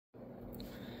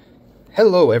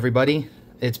Hello everybody,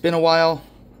 it's been a while.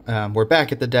 We're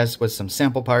back at the desk with some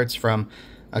sample parts from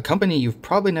a company you've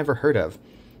probably never heard of,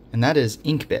 and that is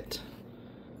Inkbit.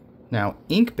 Now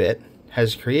Inkbit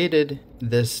has created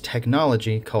this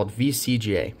technology called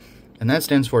VCJ, and that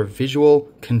stands for Visual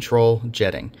Control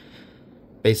Jetting.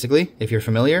 Basically, if you're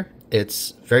familiar,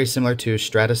 it's very similar to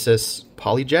Stratasys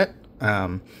PolyJet,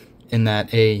 in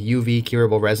that a UV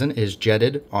curable resin is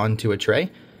jetted onto a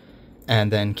tray and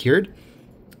then cured.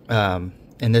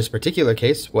 In this particular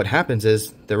case, what happens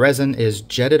is the resin is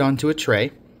jetted onto a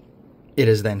tray, it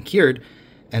is then cured,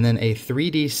 and then a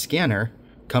 3D scanner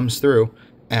comes through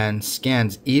and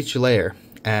scans each layer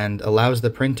and allows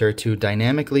the printer to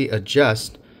dynamically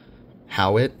adjust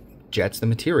how it jets the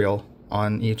material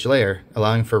on each layer,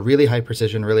 allowing for really high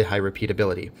precision, really high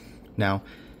repeatability. Now,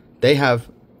 they have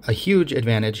a huge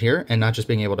advantage here in not just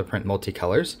being able to print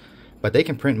multicolors, but they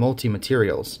can print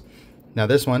multi-materials. Now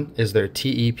this one is their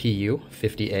TEPU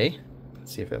 50A.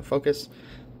 Let's see if it'll focus.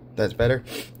 That's better.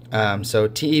 So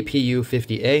TEPU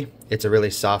 50A, it's a really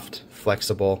soft,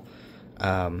 flexible,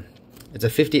 it's a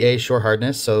 50A shore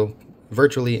hardness, so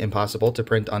virtually impossible to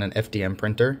print on an FDM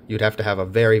printer. You'd have to have a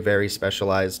very, very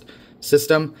specialized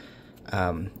system.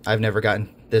 I've never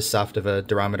gotten this soft of a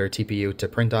durometer TPU to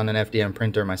print on an FDM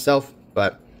printer myself,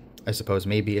 but I suppose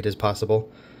maybe it is possible.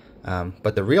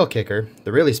 But the real kicker,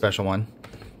 the really special one,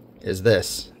 is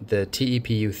this, the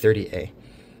TEPU 30A.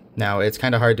 Now, it's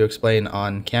kind of hard to explain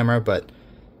on camera, but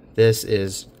this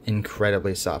is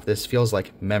incredibly soft. This feels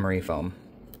like memory foam.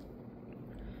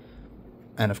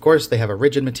 And of course, they have a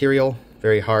rigid material,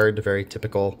 very hard, very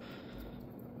typical.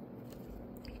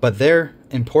 But their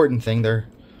important thing, their,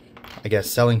 I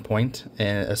guess, selling point,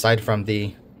 aside from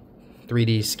the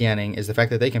 3D scanning, is the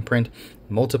fact that they can print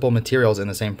multiple materials in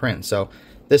the same print. So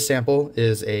this sample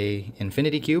is a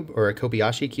infinity cube or a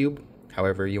Kobayashi cube,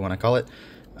 however you want to call it.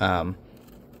 And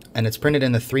it's printed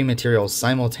in the 3 materials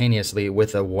simultaneously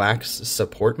with a wax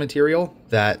support material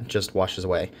that just washes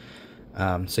away.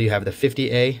 So you have the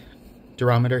 50A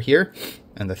durometer here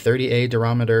and the 30A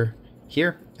durometer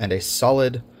here and a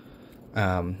solid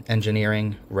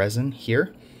engineering resin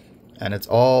here. And it's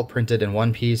all printed in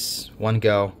one piece, one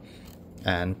go,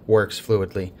 and works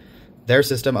fluidly. Their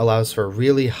system allows for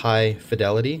really high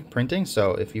fidelity printing.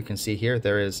 So if you can see here,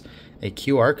 there is a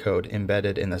QR code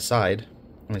embedded in the side.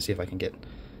 Let me see if I can get,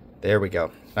 there we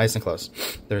go, nice and close.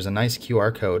 There's a nice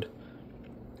QR code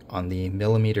on the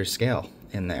millimeter scale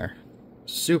in there.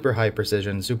 Super high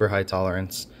precision, super high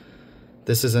tolerance.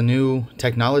 This is a new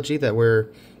technology that we're,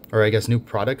 or I guess new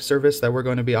product service that we're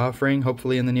going to be offering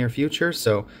hopefully in the near future.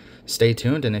 So stay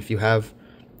tuned. And if you have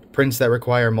prints that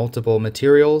require multiple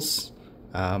materials,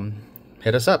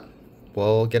 hit us up.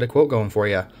 We'll get a quote going for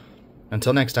you.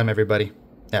 Until next time, everybody,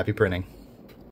 happy printing.